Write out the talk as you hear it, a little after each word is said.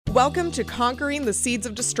Welcome to Conquering the Seeds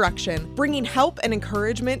of Destruction, bringing help and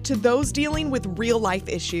encouragement to those dealing with real-life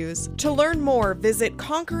issues. To learn more, visit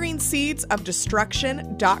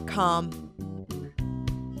conqueringseedsofdestruction.com.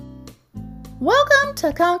 Welcome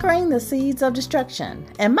to Conquering the Seeds of Destruction,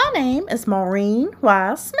 and my name is Maureen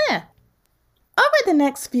Wise Smith. Over the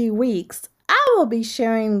next few weeks, I will be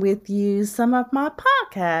sharing with you some of my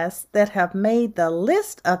podcasts that have made the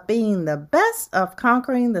list of being the best of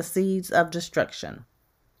conquering the seeds of destruction.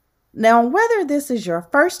 Now, whether this is your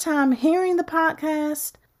first time hearing the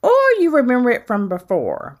podcast or you remember it from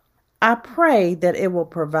before, I pray that it will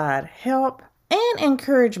provide help and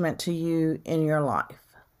encouragement to you in your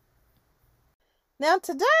life. Now,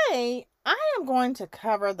 today, I am going to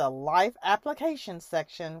cover the life application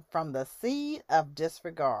section from the Seed of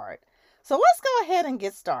Disregard. So let's go ahead and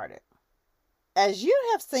get started. As you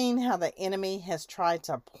have seen how the enemy has tried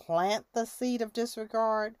to plant the seed of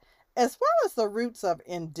disregard, as well as the roots of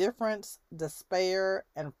indifference, despair,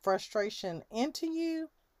 and frustration into you,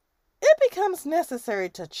 it becomes necessary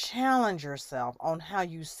to challenge yourself on how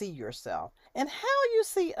you see yourself and how you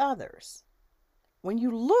see others. When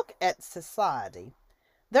you look at society,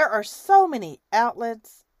 there are so many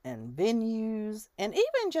outlets and venues and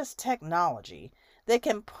even just technology that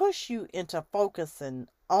can push you into focusing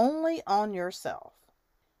only on yourself.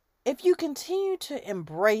 If you continue to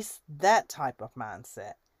embrace that type of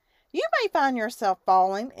mindset, you may find yourself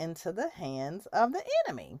falling into the hands of the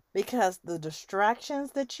enemy because the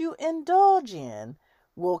distractions that you indulge in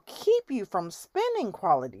will keep you from spending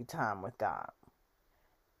quality time with God.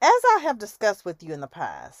 As I have discussed with you in the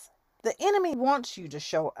past, the enemy wants you to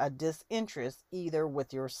show a disinterest either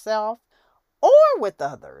with yourself or with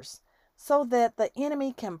others so that the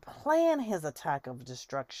enemy can plan his attack of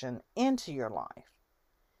destruction into your life.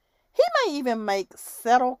 He may even make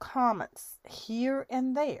subtle comments here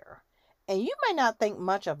and there, and you may not think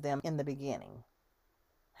much of them in the beginning.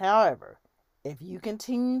 However, if you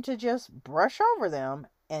continue to just brush over them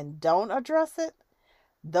and don't address it,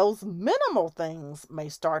 those minimal things may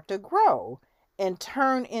start to grow and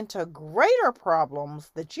turn into greater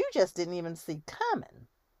problems that you just didn't even see coming.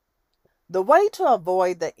 The way to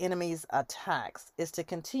avoid the enemy's attacks is to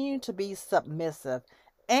continue to be submissive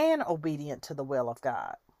and obedient to the will of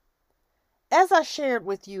God. As I shared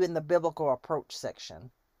with you in the biblical approach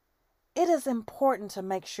section, it is important to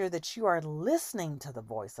make sure that you are listening to the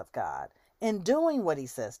voice of God and doing what He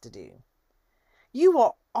says to do. You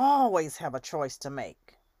will always have a choice to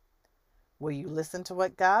make. Will you listen to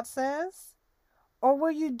what God says? Or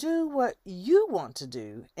will you do what you want to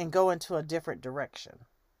do and go into a different direction?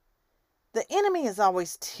 The enemy is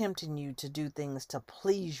always tempting you to do things to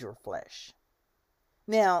please your flesh.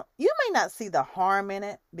 Now, you may not see the harm in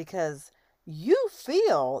it because you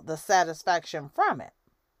feel the satisfaction from it.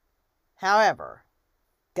 However,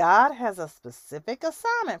 God has a specific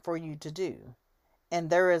assignment for you to do, and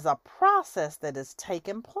there is a process that is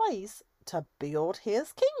taking place to build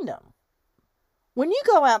His kingdom. When you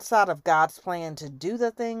go outside of God's plan to do the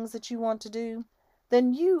things that you want to do,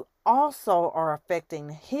 then you also are affecting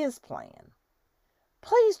His plan.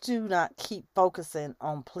 Please do not keep focusing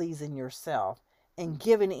on pleasing yourself and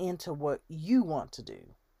giving in to what you want to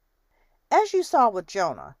do. As you saw with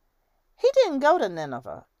Jonah, he didn't go to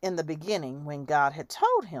Nineveh in the beginning when God had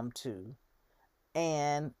told him to,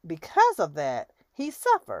 and because of that, he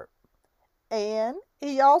suffered. And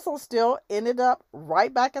he also still ended up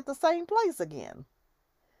right back at the same place again.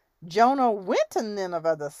 Jonah went to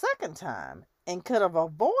Nineveh the second time and could have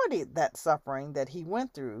avoided that suffering that he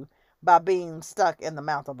went through by being stuck in the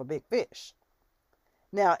mouth of a big fish.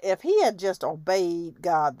 Now, if he had just obeyed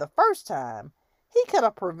God the first time, he could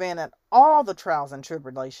have prevented all the trials and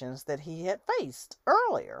tribulations that he had faced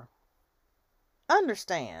earlier.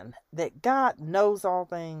 Understand that God knows all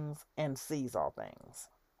things and sees all things.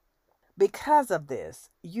 Because of this,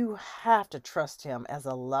 you have to trust Him as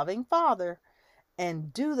a loving Father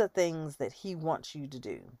and do the things that He wants you to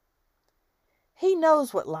do. He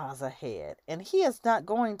knows what lies ahead, and He is not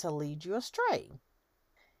going to lead you astray.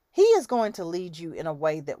 He is going to lead you in a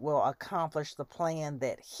way that will accomplish the plan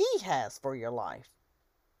that He has for your life.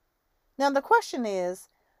 Now, the question is,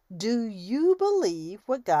 do you believe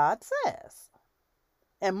what God says?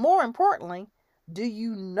 And more importantly, do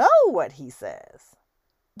you know what He says?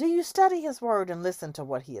 Do you study His Word and listen to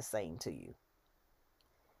what He is saying to you?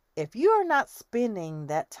 If you are not spending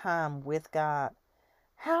that time with God,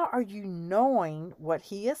 how are you knowing what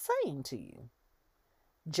He is saying to you?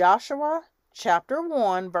 Joshua chapter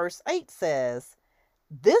 1 verse 8 says,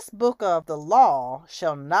 "This book of the law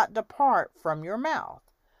shall not depart from your mouth,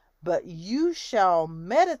 but you shall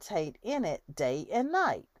meditate in it day and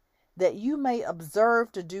night, that you may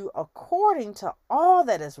observe to do according to all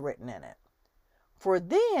that is written in it. For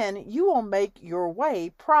then you will make your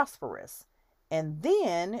way prosperous, and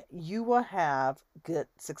then you will have good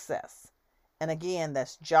success. And again,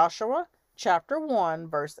 that's Joshua chapter 1,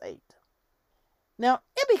 verse 8. Now,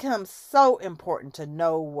 it becomes so important to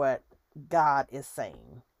know what God is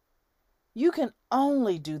saying. You can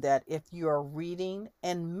only do that if you are reading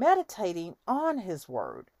and meditating on His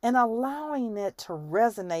Word and allowing it to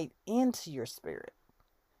resonate into your spirit.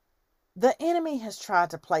 The enemy has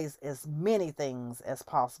tried to place as many things as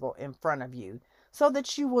possible in front of you so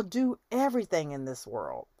that you will do everything in this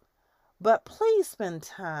world. But please spend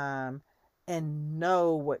time and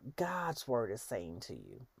know what God's Word is saying to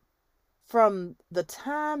you. From the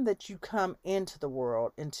time that you come into the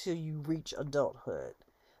world until you reach adulthood,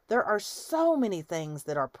 there are so many things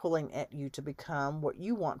that are pulling at you to become what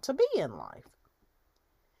you want to be in life.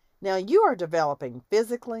 Now, you are developing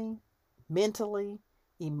physically, mentally,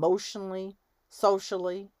 emotionally,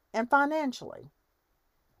 socially, and financially.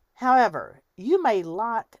 However, you may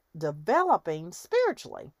lack developing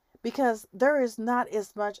spiritually because there is not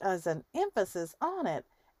as much as an emphasis on it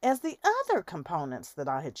as the other components that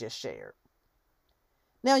I had just shared.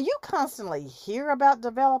 Now, you constantly hear about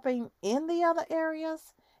developing in the other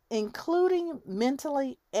areas, including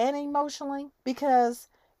mentally and emotionally, because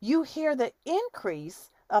you hear the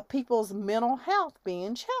increase of people's mental health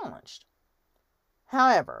being challenged.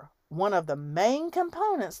 However, one of the main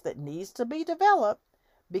components that needs to be developed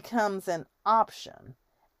becomes an option,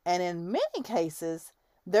 and in many cases,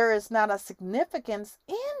 there is not a significance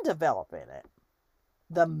in developing it.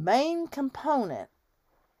 The main component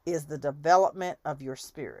is the development of your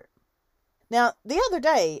spirit. Now, the other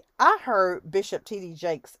day, I heard Bishop T.D.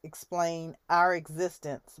 Jakes explain our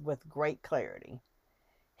existence with great clarity.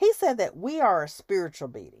 He said that we are a spiritual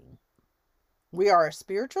being. We are a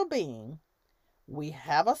spiritual being, we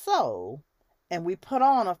have a soul, and we put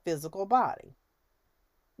on a physical body.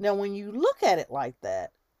 Now, when you look at it like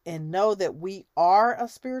that and know that we are a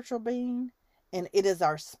spiritual being, and it is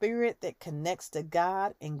our spirit that connects to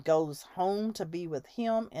God and goes home to be with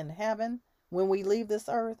Him in heaven when we leave this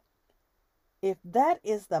earth, if that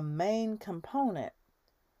is the main component,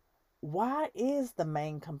 why is the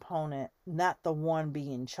main component not the one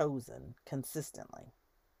being chosen consistently?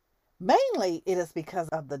 Mainly, it is because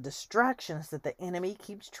of the distractions that the enemy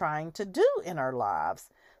keeps trying to do in our lives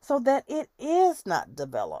so that it is not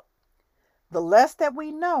developed. The less that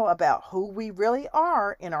we know about who we really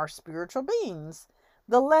are in our spiritual beings,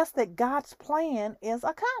 the less that God's plan is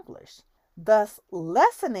accomplished, thus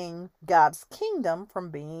lessening God's kingdom from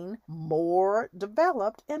being more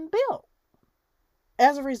developed and built.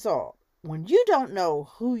 As a result, when you don't know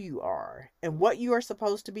who you are and what you are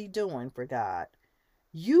supposed to be doing for God,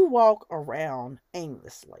 you walk around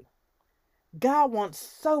aimlessly. God wants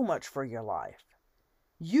so much for your life.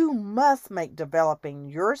 You must make developing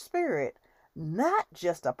your spirit not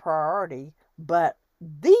just a priority, but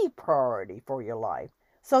the priority for your life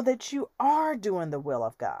so that you are doing the will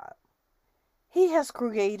of God. He has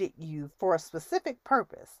created you for a specific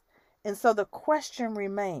purpose, and so the question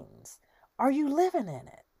remains, are you living in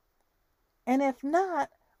it? And if not,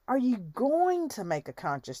 are you going to make a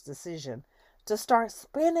conscious decision to start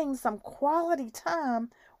spending some quality time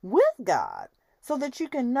with God so that you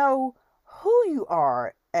can know who you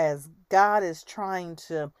are as God is trying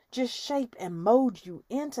to just shape and mold you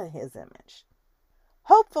into His image?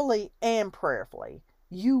 Hopefully and prayerfully,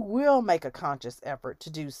 you will make a conscious effort to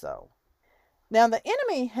do so. Now, the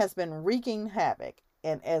enemy has been wreaking havoc,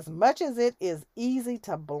 and as much as it is easy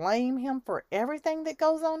to blame him for everything that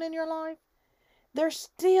goes on in your life, there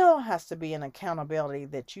still has to be an accountability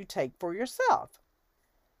that you take for yourself.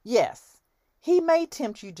 Yes, he may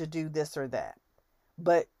tempt you to do this or that,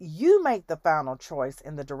 but you make the final choice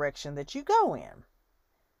in the direction that you go in.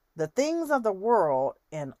 The things of the world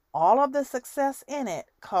and all of the success in it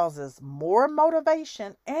causes more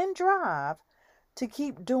motivation and drive to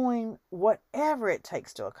keep doing whatever it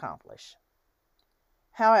takes to accomplish.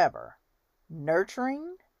 However,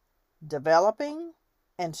 nurturing, developing,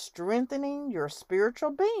 and strengthening your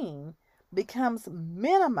spiritual being becomes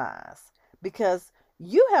minimized because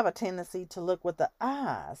you have a tendency to look with the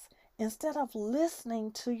eyes instead of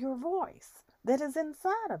listening to your voice that is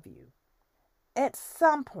inside of you. At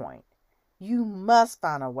some point, you must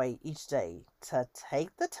find a way each day to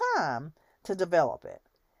take the time to develop it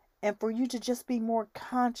and for you to just be more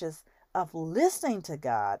conscious of listening to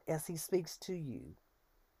God as He speaks to you.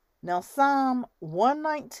 Now, Psalm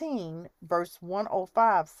 119, verse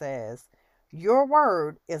 105 says, "Your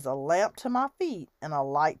word is a lamp to my feet and a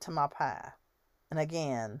light to my path." And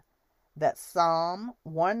again, That's Psalm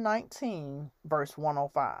 119, verse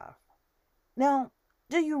 105. Now,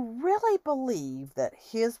 do you really believe that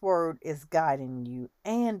His Word is guiding you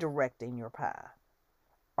and directing your path?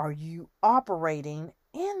 Are you operating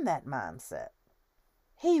in that mindset?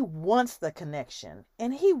 He wants the connection,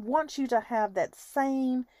 and He wants you to have that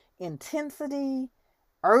same intensity,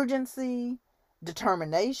 urgency,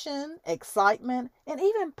 determination, excitement, and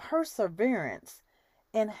even perseverance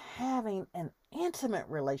in having an intimate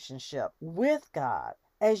relationship with God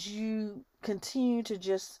as you continue to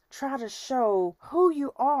just try to show who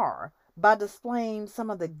you are by displaying some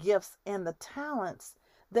of the gifts and the talents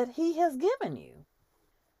that He has given you.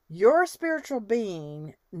 Your spiritual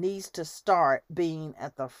being needs to start being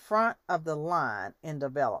at the front of the line in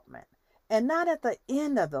development and not at the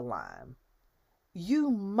end of the line.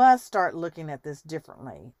 You must start looking at this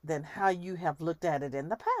differently than how you have looked at it in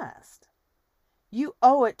the past. You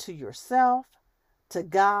owe it to yourself, to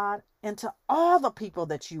God, and to all the people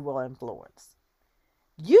that you will influence.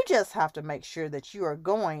 You just have to make sure that you are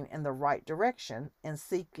going in the right direction and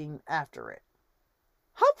seeking after it.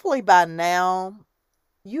 Hopefully by now,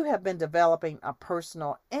 you have been developing a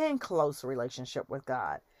personal and close relationship with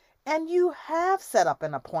God, and you have set up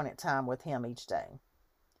an appointed time with Him each day.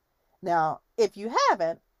 Now, if you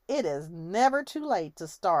haven't, it is never too late to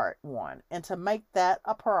start one and to make that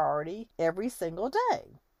a priority every single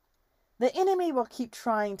day. The enemy will keep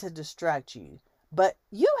trying to distract you, but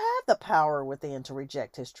you have the power within to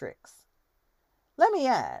reject his tricks. Let me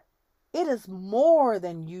add, it is more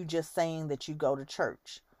than you just saying that you go to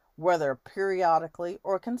church, whether periodically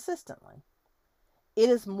or consistently. It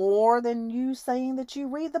is more than you saying that you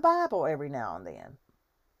read the Bible every now and then.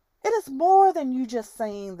 It is more than you just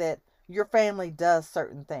saying that your family does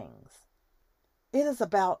certain things. It is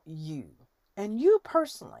about you and you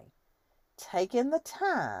personally taking the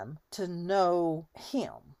time to know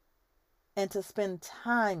Him and to spend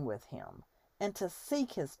time with Him and to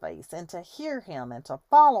seek His face and to hear Him and to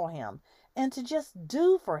follow Him and to just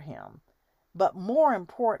do for Him, but more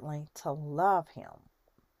importantly, to love Him.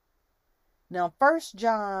 Now, 1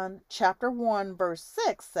 John chapter 1, verse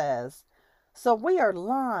 6 says, "So we are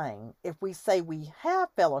lying if we say we have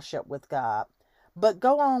fellowship with God, but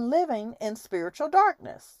go on living in spiritual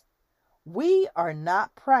darkness. We are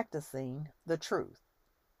not practicing the truth."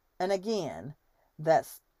 And again,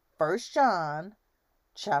 that's 1 John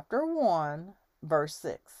chapter 1, verse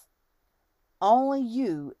 6. Only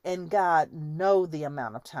you and God know the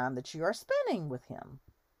amount of time that you are spending with Him.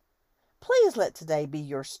 Please let today be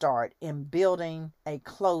your start in building a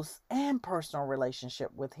close and personal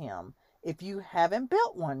relationship with Him if you haven't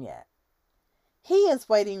built one yet. He is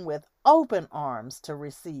waiting with open arms to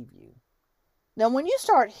receive you. Now, when you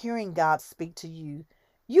start hearing God speak to you,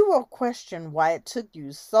 you will question why it took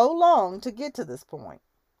you so long to get to this point.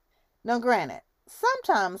 Now, granted,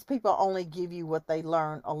 sometimes people only give you what they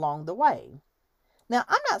learn along the way. Now,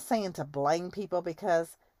 I'm not saying to blame people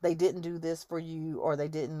because they didn't do this for you or they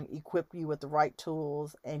didn't equip you with the right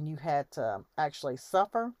tools and you had to actually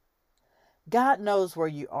suffer. God knows where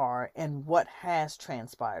you are and what has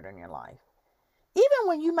transpired in your life. Even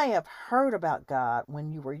when you may have heard about God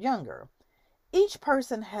when you were younger, each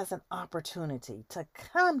person has an opportunity to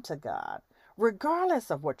come to God, regardless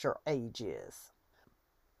of what your age is.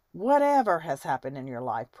 Whatever has happened in your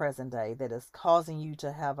life present day that is causing you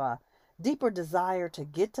to have a deeper desire to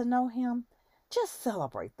get to know Him, just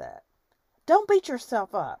celebrate that. Don't beat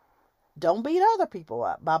yourself up. Don't beat other people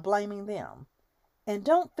up by blaming them. And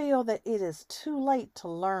don't feel that it is too late to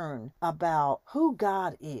learn about who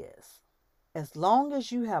God is. As long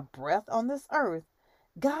as you have breath on this earth,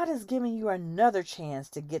 God is giving you another chance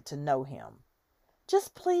to get to know Him.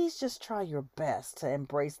 Please try your best to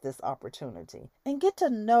embrace this opportunity and get to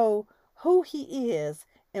know who He is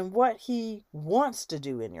and what He wants to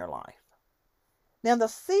do in your life. Now, the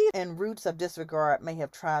seed and roots of disregard may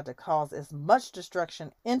have tried to cause as much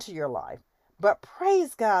destruction into your life, but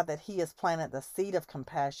praise God that He has planted the seed of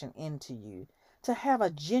compassion into you to have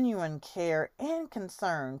a genuine care and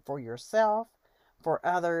concern for yourself, for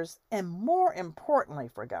others, and more importantly,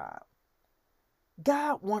 for God.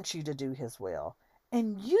 God wants you to do His will,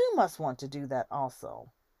 and you must want to do that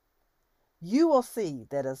also. You will see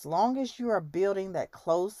that as long as you are building that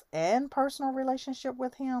close and personal relationship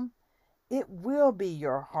with Him, it will be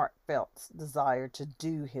your heartfelt desire to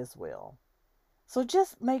do His will. So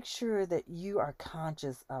just make sure that you are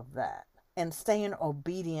conscious of that and staying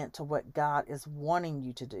obedient to what God is wanting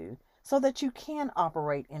you to do so that you can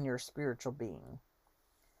operate in your spiritual being.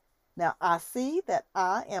 Now, I see that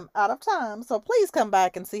I am out of time, so please come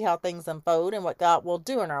back and see how things unfold and what God will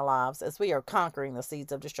do in our lives as we are conquering the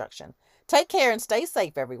seeds of destruction. Take care and stay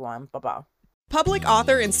safe, everyone. Bye-bye. Public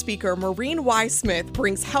author and speaker Maureen Y. Smith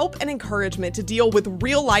brings help and encouragement to deal with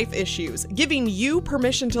real-life issues, giving you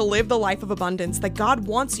permission to live the life of abundance that God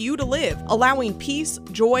wants you to live, allowing peace,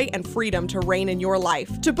 joy, and freedom to reign in your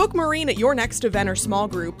life. To book Maureen at your next event or small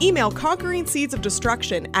group, email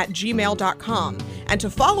conqueringseedsofdestruction@gmail.com. And to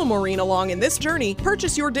follow Maureen along in this journey,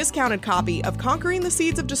 purchase your discounted copy of Conquering the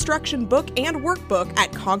Seeds of Destruction book and workbook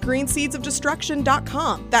at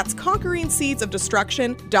conqueringseedsofdestruction.com. That's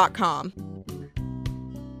conqueringseedsofdestruction.com.